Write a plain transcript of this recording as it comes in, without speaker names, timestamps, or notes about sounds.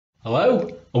Hello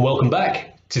and welcome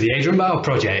back to the Adrian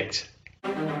Project.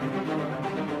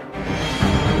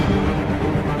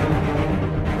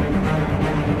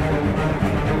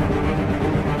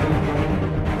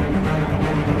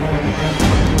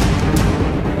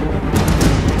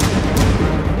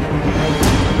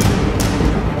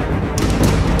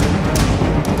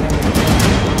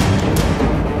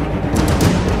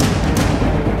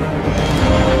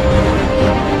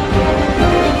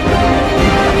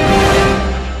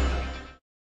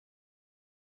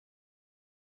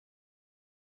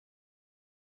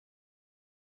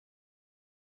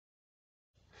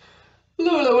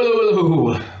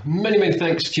 Hello. Many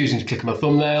thanks for choosing to click on my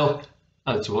thumbnail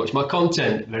and to watch my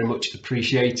content. Very much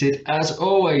appreciated as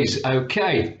always.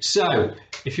 Okay, so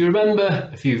if you remember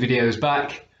a few videos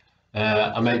back,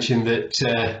 I mentioned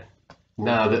that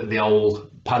now that the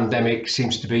old pandemic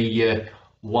seems to be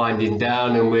winding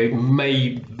down and we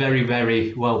may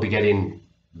very well be getting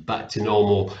back to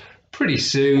normal pretty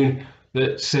soon,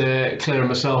 that Claire and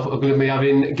myself are going to be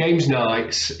having games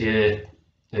nights at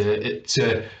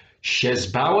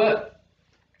Shesbauer,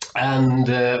 and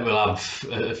we'll have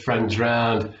friends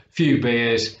round, a few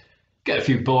beers, get a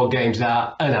few board games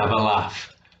out and have a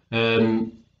laugh.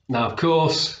 Now of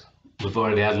course we've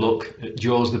already had a look at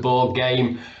Jaws the board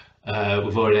game,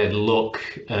 we've already had a look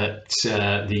at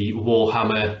the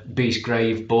Warhammer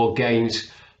Beastgrave board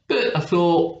games, but I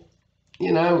thought,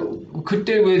 you know, we could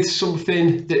do with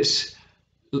something that's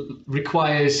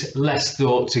requires less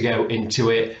thought to go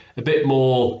into it, a bit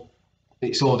more.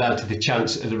 It's all down to the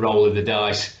chance of the roll of the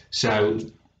dice, so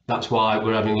that's why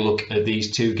we're having a look at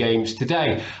these two games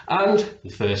today. And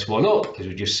the first one up, as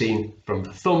we've just seen from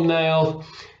the thumbnail,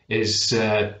 is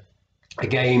a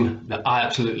game that I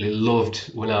absolutely loved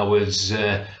when I was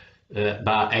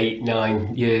about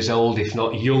 8-9 years old, if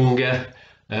not younger.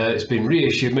 It's been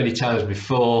reissued many times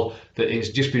before, but it's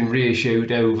just been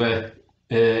reissued over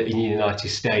in the United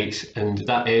States, and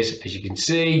that is, as you can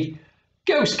see,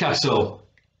 Ghost Castle.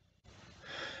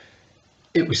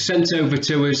 It was sent over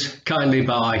to us kindly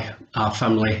by our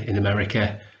family in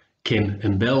America, Kim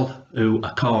and Bill, who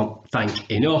I can't thank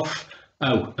enough.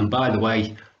 Oh, and by the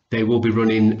way, they will be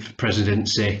running for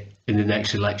presidency in the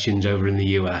next elections over in the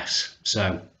US,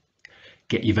 so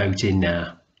get your vote in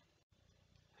now.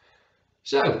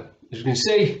 So, as you can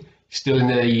see, still in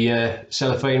the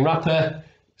cellophane wrapper,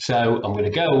 so I'm going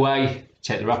to go away,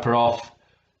 take the wrapper off,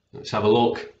 let's have a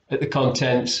look at the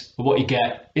contents of what you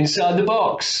get inside the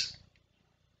box.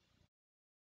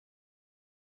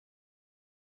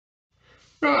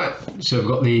 Right, so we've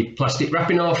got the plastic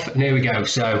wrapping off, and here we go.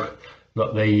 So we've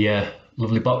got the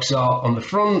lovely box art on the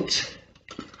front.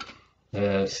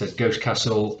 It says Ghost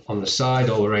Castle on the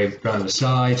side, all around the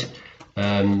side.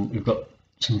 We've got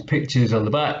some pictures on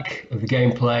the back of the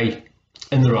gameplay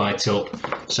and the write-up.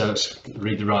 So let's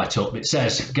read the write-up. It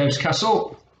says, Ghost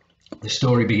Castle, the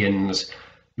story begins.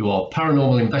 You are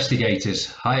paranormal investigators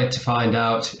hired to find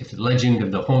out if the legend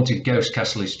of the haunted Ghost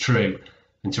Castle is true,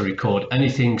 and to record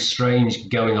anything strange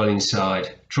going on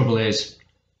inside. Trouble is,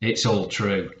 it's all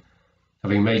true.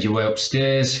 Having made your way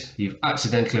upstairs, you've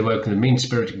accidentally woken the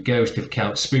mean-spirited ghost of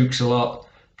Count Spooks-a-Lot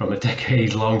from a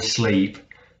decade-long sleep,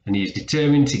 and he is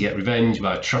determined to get revenge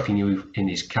by trapping you in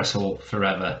his castle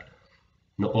forever.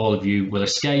 Not all of you will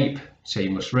escape, so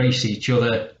you must race each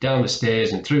other down the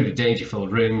stairs and through the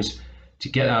danger-filled rooms to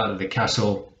get out of the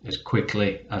castle as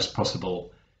quickly as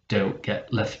possible. Don't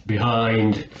get left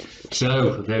behind.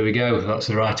 So there we go, that's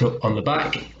the write-up on the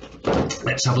back.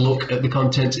 Let's have a look at the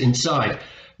contents inside.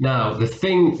 Now, the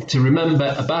thing to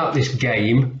remember about this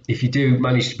game, if you do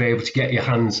manage to be able to get your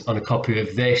hands on a copy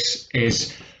of this,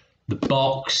 is the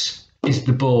box is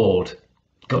the board.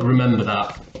 Got to remember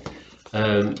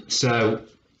that. So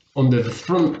under the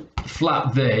front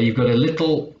flap there, you've got a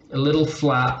little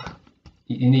flap.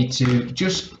 You need to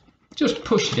just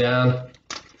push down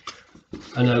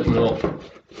and open up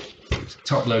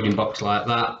top loading box like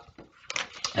that.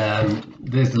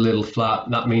 There's the little flap.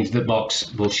 That means the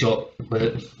box will shut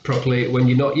properly when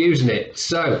you're not using it.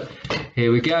 So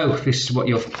here we go. This is what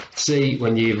you'll see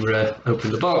when you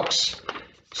open the box.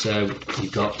 So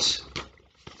you've got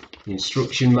the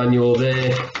instruction manual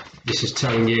there. This is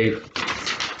telling you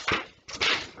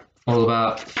all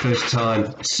about first time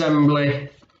assembly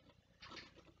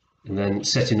and then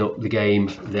setting up the game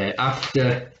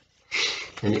thereafter.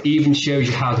 And it even shows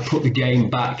you how to put the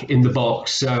game back in the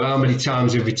box. So how many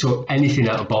times have we took anything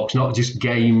out of the box, not just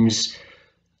games,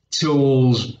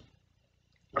 tools,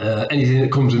 anything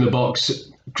that comes in the box.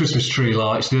 Christmas tree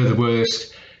lights, they're the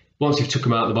worst. Once you've took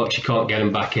them out of the box, you can't get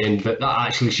them back in, but that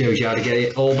actually shows you how to get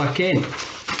it all back in.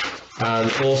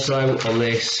 And also on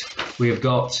this, we have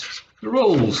got the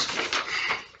rules.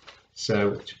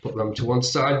 So just put them to one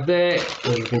side there.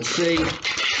 As you can see,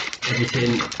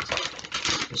 everything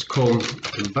has come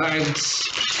in bags.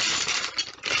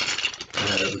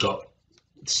 We've got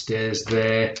stairs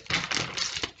there.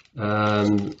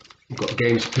 We've got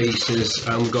games pieces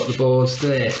and we've got the boards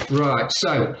there. Right,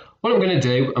 so what I'm going to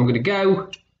do, I'm going to go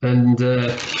and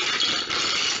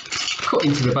cut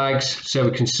into the bags so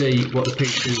we can see what the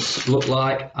pieces look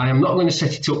like. I am not going to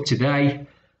set it up today.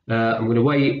 I'm going to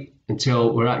wait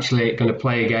until we're actually going to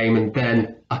play a game, and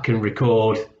then I can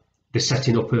record the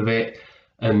setting up of it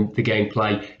and the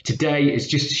gameplay. Today is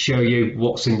just to show you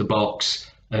what's in the box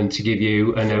and to give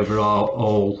you an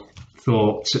overall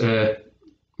thought,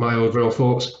 my overall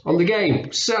thoughts on the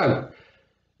game. So,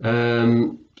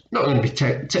 not going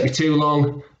to take me too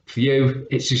long for you.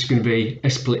 It's just going to be a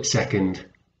split second.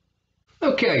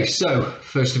 Okay, so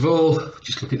first of all,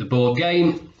 just look at the board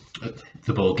game.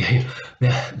 The board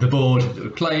that we're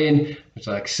playing. As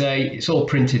like I say, it's all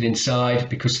printed inside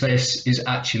because this is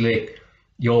actually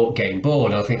your game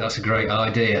board. I think that's a great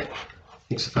idea.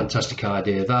 It's a fantastic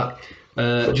idea, that.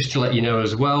 Just to let you know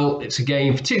as well, it's a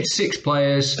game for 2 to 6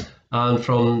 players and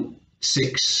from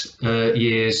 6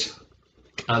 years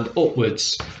and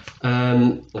upwards.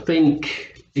 I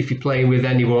think if you're playing with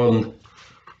anyone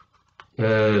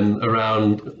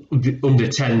around under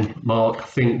 10 mark, I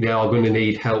think they are going to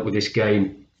need help with this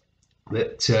game.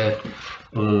 But other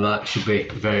than that, it should be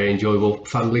a very enjoyable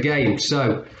family game.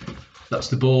 So that's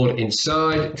the board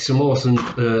inside. Some awesome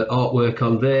artwork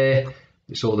on there.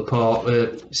 It's all the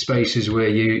part spaces where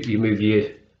you move your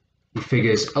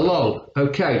figures along.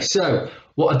 Okay, so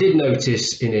what I did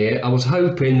notice in here, I was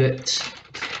hoping that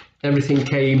everything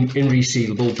came in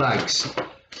resealable bags.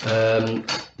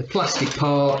 The plastic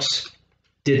parts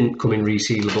didn't come in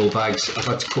resealable bags. I've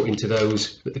had to cut into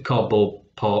those, but the cardboard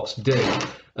parts do.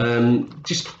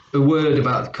 Just a word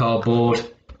about the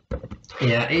cardboard.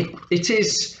 Yeah, it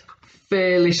is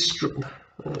fairly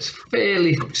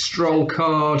strong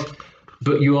card,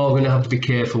 but you are going to have to be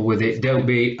careful with it. Don't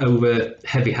be over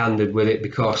heavy-handed with it,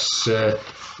 because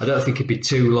I don't think it'd be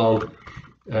too long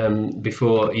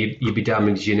before you'd be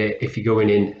damaging it if you're going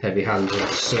in heavy-handed.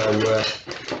 So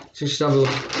just have a look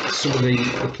at some of the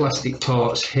plastic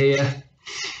parts here.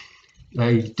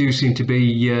 They do seem to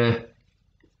be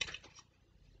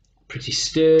pretty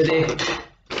sturdy.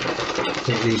 I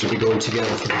think these will be going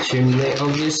together for the chimney,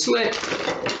 obviously.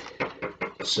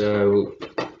 So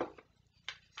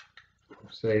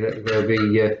say that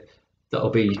that'll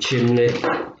be your chimney.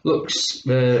 Looks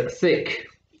thick,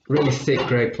 really thick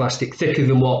grey plastic, thicker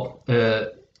than what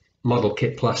model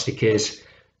kit plastic is.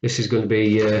 This is going to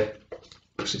be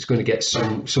it's going to get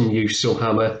some use, some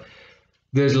hammer.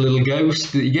 There's a little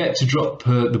ghost that you get to drop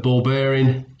the ball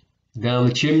bearing down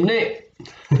the chimney.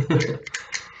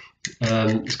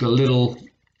 It's got a little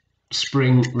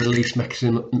spring release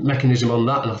mechanism on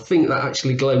that, and I think that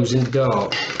actually glows in the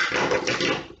dark.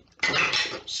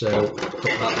 So put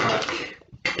that back.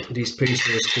 These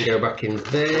pieces can go back in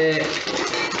there.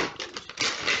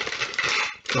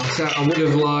 Like I said, I would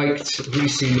have liked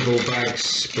resealable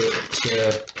bags, but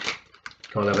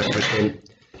can't have everything.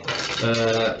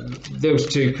 Those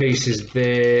 2 pieces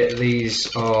there,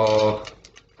 these are,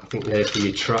 I think they're for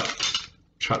your trap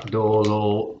doors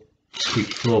or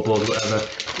squeaky floorboards, whatever.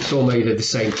 It's all made of the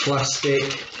same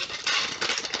plastic.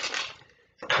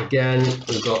 Again,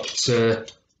 we've got some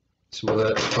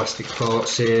other plastic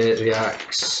parts here, the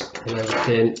axe and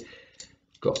everything.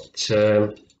 Got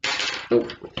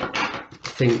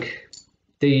I think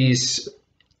these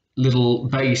little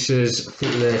bases, I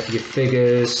think they're for your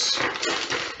figures.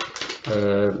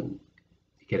 You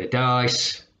get a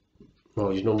dice,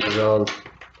 all your numbers on,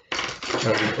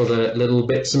 and other little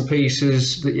bits and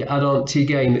pieces that you add on to your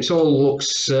game. It all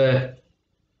looks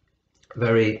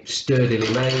very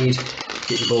sturdily made.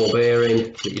 Get your ball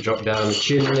bearing that you drop down the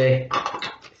chimney.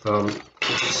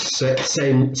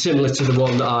 Similar to the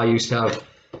one that I used to have.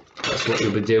 That's what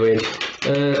you'll be doing.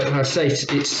 I say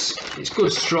it's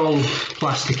good, strong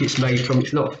plastic it's made from.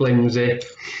 It's not flimsy,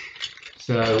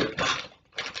 so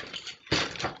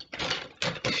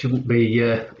it shouldn't be.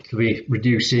 It'll be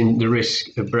reducing the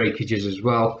risk of breakages as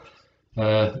well.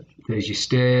 There's your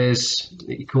stairs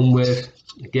that you come with.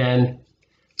 Again,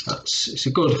 it's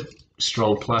a good,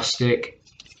 strong plastic.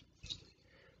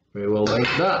 Very well made,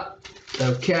 that.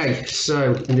 Okay,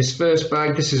 so in this first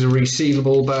bag, this is a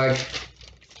resealable bag.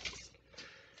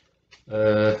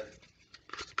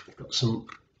 Got some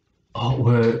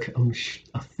artwork.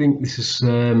 I think this is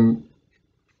the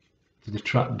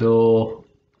trapdoor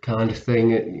kind of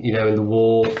thing, you know, in the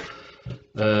wall.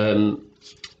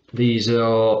 These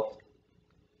are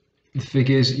the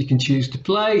figures you can choose to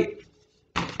play.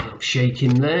 I'm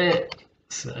shaking there,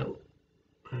 so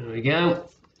there we go.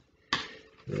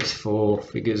 There's 4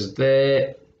 figures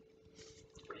there,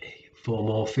 4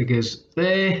 more figures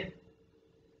there.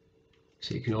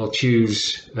 So you can all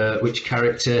choose which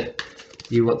character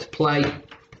you want to play.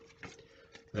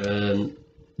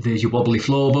 There's your wobbly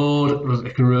floorboard, as I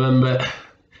can remember.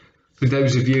 For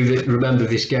those of you that remember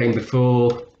this game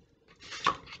before,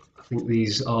 I think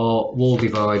these are wall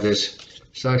dividers.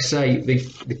 So I say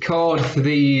the card for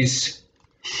these,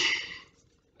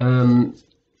 it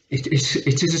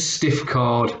is a stiff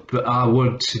card, but I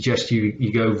would suggest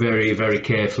you go very, very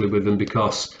carefully with them,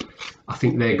 because I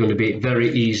think they're going to be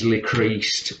very easily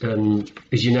creased. And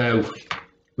as you know,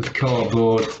 with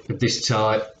cardboard of this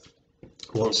type,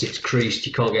 once it's creased,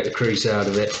 you can't get the crease out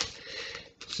of it.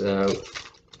 So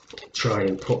try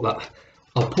and put that.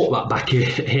 I'll put that back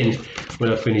in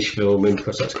when I finish filming,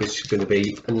 because that's just going to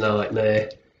be a nightmare.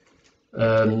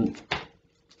 In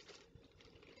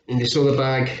this other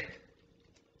bag,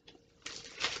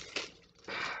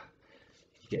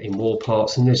 getting more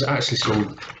parts, and there's actually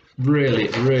some really,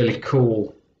 really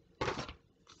cool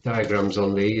diagrams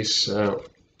on these. So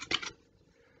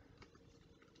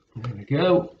there we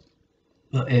go.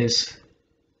 That is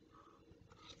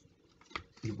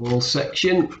the wall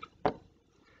section.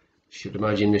 Should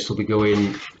imagine this will be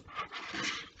going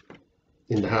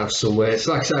in the house somewhere.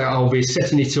 So like I say, I'll be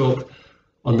setting it up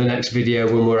on the next video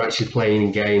when we're actually playing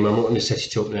a game. I'm not going to set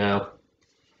it up now.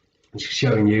 I'm just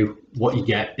showing you what you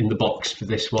get in the box for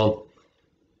this one.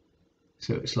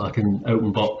 So it's like an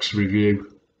open box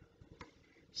review.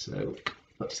 So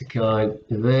that's the kind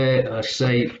there. I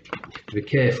say be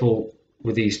careful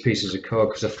with these pieces of card,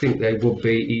 because I think they would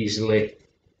be easily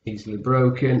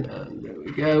broken. And there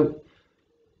we go.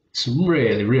 Some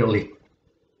really, really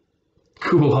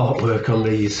cool artwork on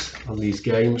these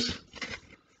games.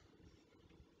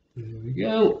 There we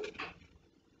go.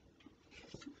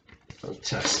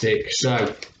 Fantastic.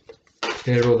 So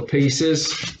here are all the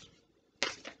pieces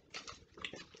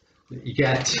that you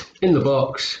get in the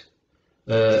box.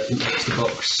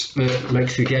 It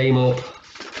makes the game up.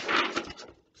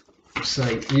 So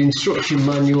the instruction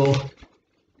manual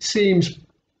seems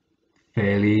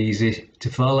fairly easy to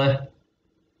follow.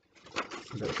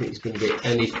 I don't think there's going to be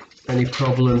any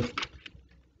problem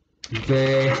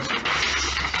there.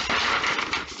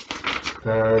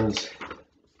 And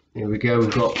here we go, we've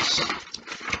got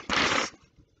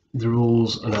the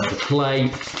rules on how to play.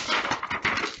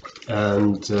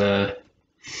 And so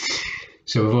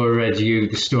we've already read you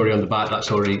the story on the back,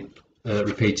 that's already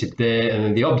repeated there. And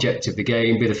then the object of the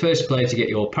game: be the first player to get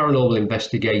your paranormal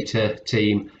investigator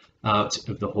team out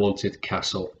of the haunted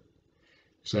castle.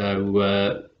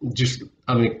 So just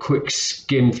having a quick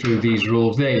skim through these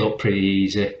rules, they look pretty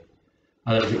easy.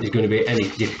 I don't think there's going to be any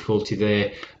difficulty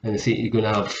there, and I think you're going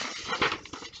to have,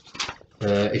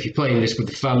 if you're playing this with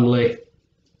the family,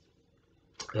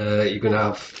 you're going to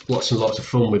have lots and lots of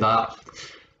fun with that.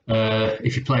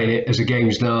 If you're playing it as a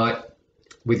games night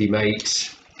with your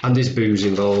mates and there's booze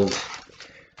involved,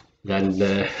 then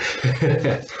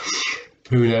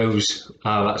who knows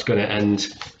how that's going to end.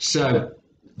 So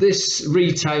this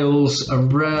retails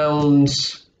around,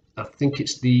 I think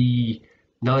it's the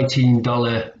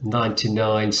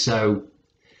 $19.99. So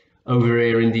over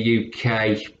here in the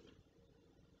UK,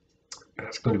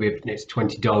 that's going to be, it's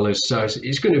 $20. So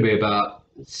it's going to be about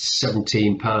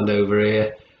 £17 over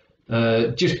here.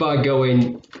 Just by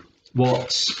going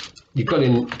what you've got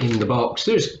in the box.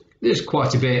 There's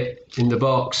quite a bit in the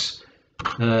box.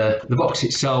 The box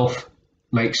itself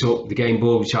makes up the game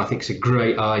board, which I think is a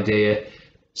great idea.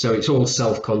 So it's all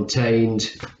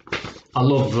self-contained. I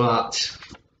love that,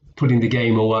 putting the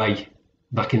game away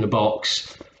back in the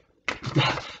box.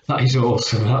 That is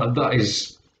awesome. That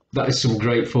is some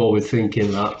great forward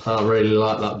thinking. That I really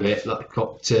like that bit. That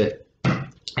got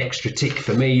extra tick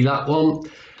for me, that one.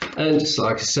 And just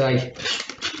like I say,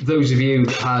 those of you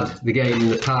that had the game in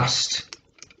the past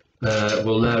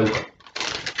will know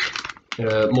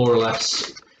more or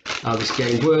less how this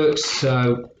game works.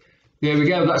 So there we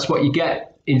go, that's what you get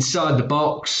inside the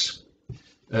box.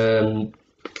 I've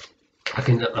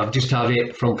just had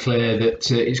it from Claire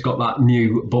that it's got that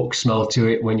new book smell to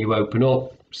it when you open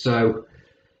up. So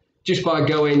just by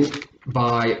looking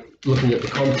at the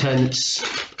contents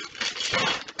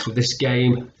of this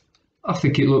game, I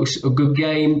think it looks a good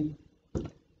game,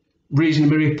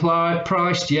 reasonably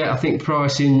priced. Yeah, I think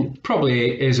pricing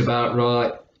probably is about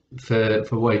right for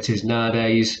what it is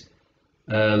nowadays.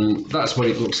 That's what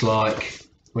it looks like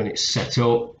when it's set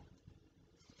up.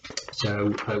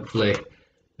 So hopefully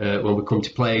when we come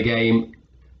to play a game,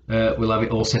 we'll have it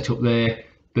all set up there.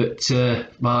 But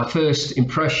my first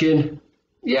impression,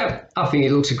 yeah, I think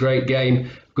it looks a great game.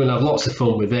 I'm going to have lots of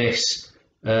fun with this.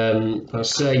 I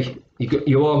say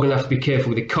you are going to have to be careful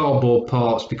with the cardboard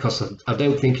parts, because I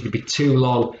don't think it'd be too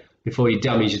long before you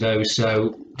damage those,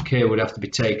 so care would have to be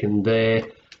taken there.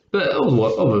 But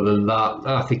other than that,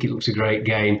 I think it looks a great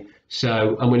game.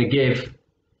 So I'm going to give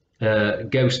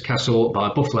Ghost Castle by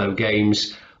Buffalo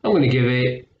Games, I'm going to give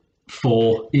it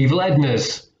 4 Evil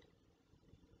Ednas.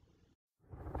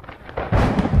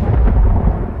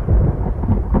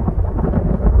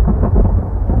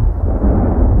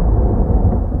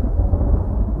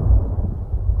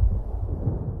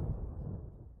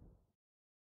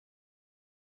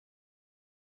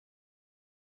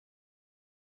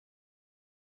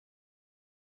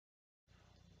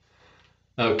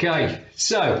 Okay,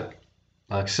 so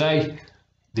like I say,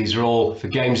 these are all for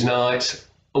games night,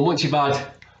 and once you've had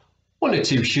 1 or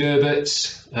 2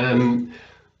 sherbets,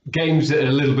 games that are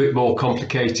a little bit more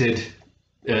complicated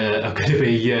are going to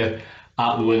be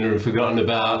out the window and forgotten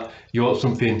about. You want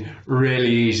something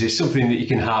really easy, something that you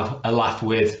can have a laugh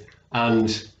with,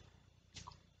 and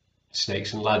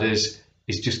Snakes and Ladders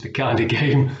is just the kind of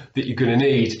game that you're going to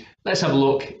need. Let's have a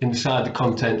look inside the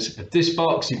contents of this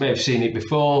box. You may have seen it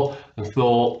before and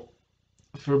thought,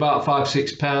 for about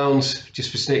 £5-6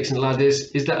 just for Snakes and Ladders,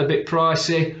 is that a bit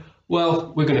pricey?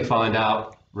 Well, we're going to find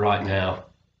out right now.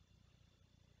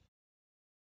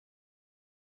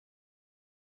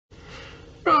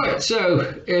 Right,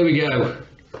 so here we go.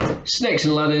 Snakes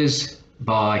and Ladders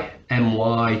by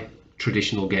MY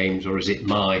Traditional Games, or is it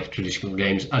My Traditional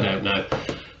Games? I don't know.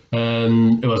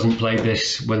 Who hasn't played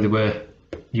this when they were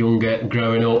younger,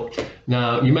 growing up?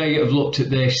 Now, you may have looked at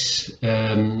this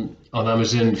on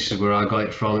Amazon. This is where I got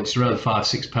it from. It's around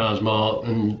 £5-6 mark,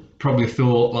 and probably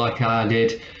thought, like I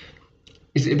did,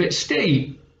 is it a bit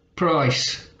steep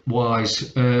price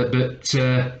wise? But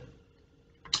I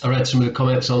read some of the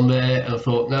comments on there and I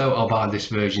thought, no, I'll buy this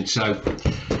version. So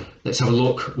let's have a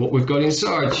look what we've got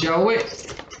inside, shall we?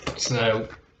 So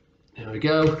there we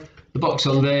go. The box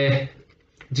on there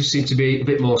does seem to be a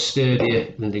bit more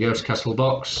sturdier than the Ghost Castle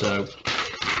box. So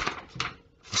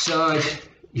inside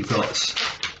you've got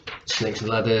Snakes and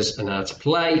Ladders and How to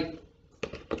Play.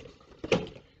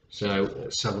 So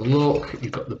let's have a look.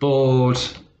 You've got the board,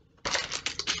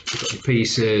 you've got your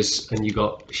pieces, and you've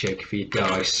got a shaker for your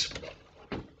dice.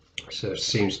 So it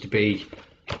seems to be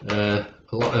a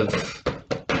lot of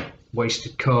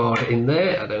wasted card in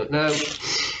there. I don't know.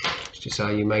 It's just how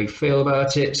you may feel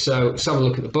about it. So let's have a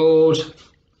look at the board.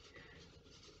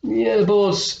 Yeah, the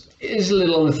board is a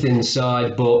little on the thin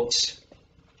side, but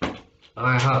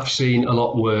I have seen a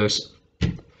lot worse.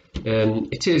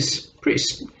 It is pretty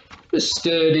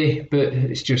sturdy, but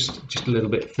it's just a little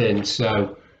bit thin.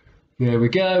 So there we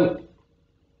go.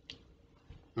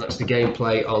 That's the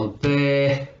gameplay on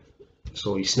there. It's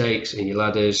all your snakes and your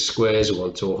ladders, squares of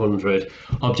 1 to 100.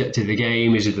 Objective of the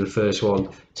game is either the first one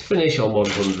to finish on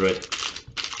 100.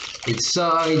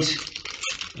 Inside,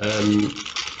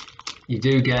 you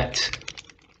do get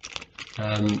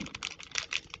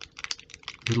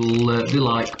little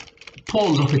like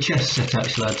pawns off a chess set.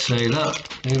 Actually, I'd say that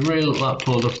they really look like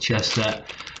pawns off a chess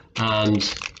set, and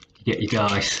you get your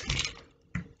dice.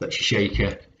 That's your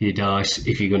shaker for your dice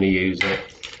if you're going to use it.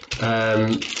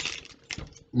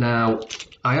 Now,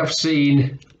 I have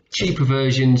seen cheaper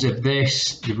versions of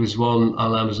this. There was one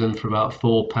on Amazon for about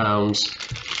 £4,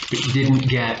 but you didn't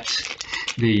get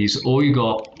these. All you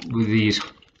got were these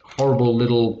horrible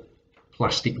little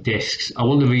plastic discs. I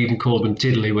wouldn't have even called them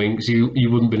tiddlywinks. You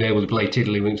wouldn't have been able to play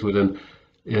tiddlywinks with them,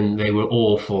 and they were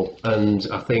awful. And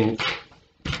I think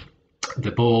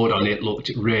the board on it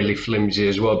looked really flimsy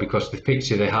as well, because the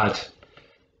picture they had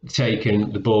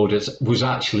taken, the board was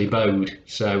actually bowed.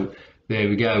 So there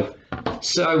we go.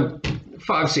 So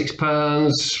 £5-6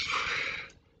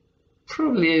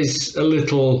 probably is a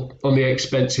little on the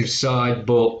expensive side,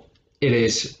 but it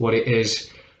is what it is.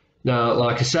 Now,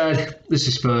 like I said, this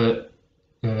is for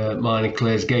mine and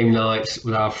Claire's game nights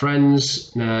with our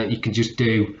friends. Now, you can just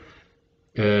do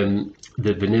the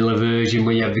vanilla version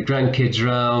where you have the grandkids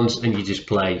round and you just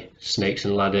play Snakes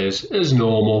and Ladders as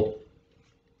normal.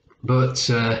 But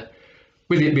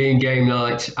with it being game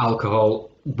night, alcohol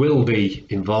will be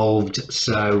involved.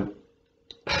 So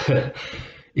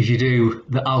if you do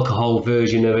the alcohol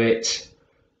version of it,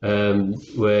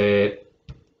 where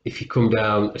if you come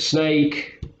down a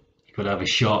snake, you could have a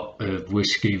shot of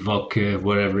whiskey, vodka,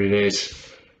 whatever it is.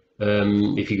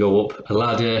 If you go up a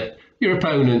ladder, your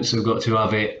opponents have got to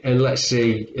have it, and let's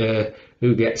see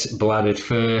who gets bladdered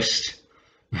first.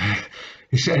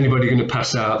 Is anybody going to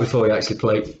pass out before you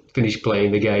actually finish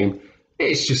playing the game?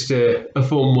 it's just a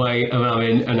fun way of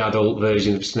having an adult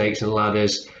version of Snakes and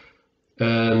Ladders.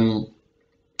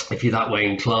 If you're that way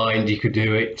inclined, you could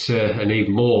do it an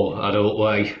even more adult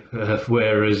way,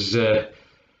 whereas if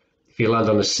you land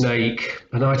on a snake,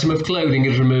 an item of clothing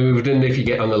is removed, and if you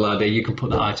get on the ladder, you can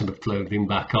put the item of clothing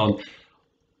back on.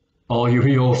 Are you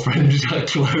and your friends that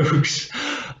close?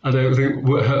 I don't think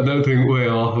we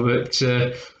are, but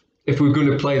if we're going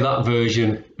to play that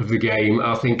version of the game,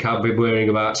 I think I'll be wearing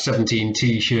about 17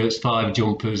 t-shirts, 5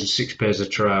 jumpers and 6 pairs of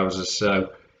trousers.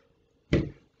 So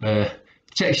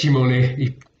takes your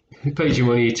money, you pays your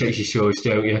money, you takes your choice,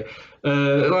 don't you?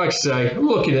 Like I say, I'm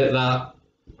looking at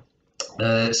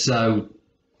that. So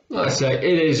like I say,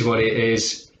 it is what it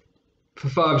is. For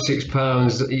 £5 or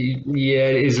 £6, yeah,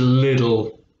 it is a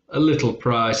little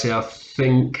pricey. I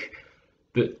think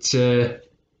that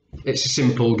it's a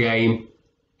simple game,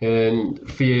 and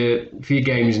for your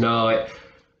games night,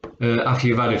 after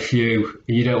you've had a few,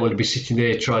 you don't want to be sitting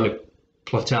there trying to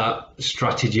plot out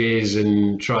strategies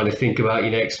and trying to think about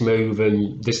your next move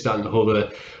and this, that and the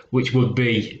other, which would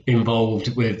be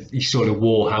involved with your sort of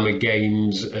Warhammer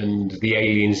games and the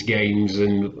Aliens games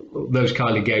and those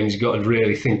kind of games. You've got to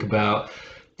really think about.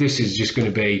 This is just going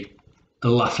to be a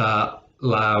laugh out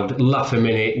loud, laugh a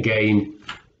minute game.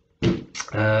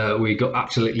 We got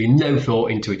absolutely no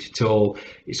thought into it at all.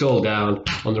 It's all down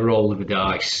on the roll of the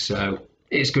dice. So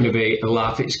it's going to be a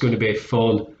laugh, it's going to be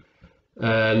fun.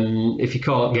 If you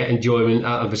can't get enjoyment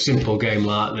out of a simple game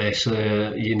like this,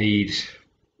 you need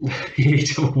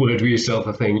to have a word with yourself,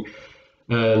 I think.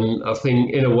 I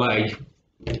think in a way,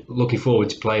 looking forward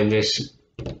to playing this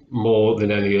more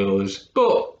than any others.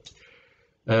 But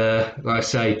like I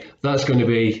say, that's going to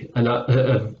be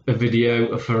a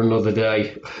video for another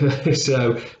day.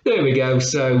 So there we go.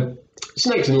 So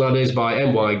Snakes and Ladders by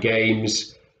NY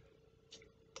Games.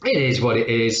 It is what it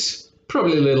is.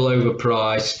 Probably a little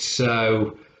overpriced,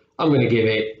 so I'm going to give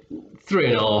it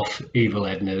 3.5 Evil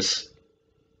Ednas.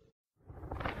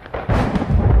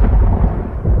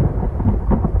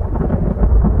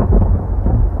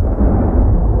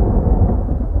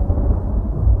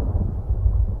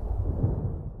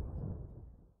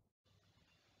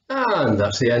 And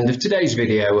that's the end of today's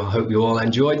video. I hope you all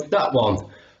enjoyed that one.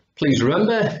 Please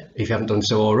remember, if you haven't done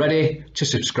so already, to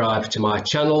subscribe to my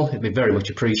channel. It'd be very much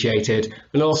appreciated.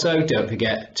 And also don't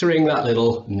forget to ring that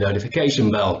little notification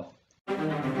bell.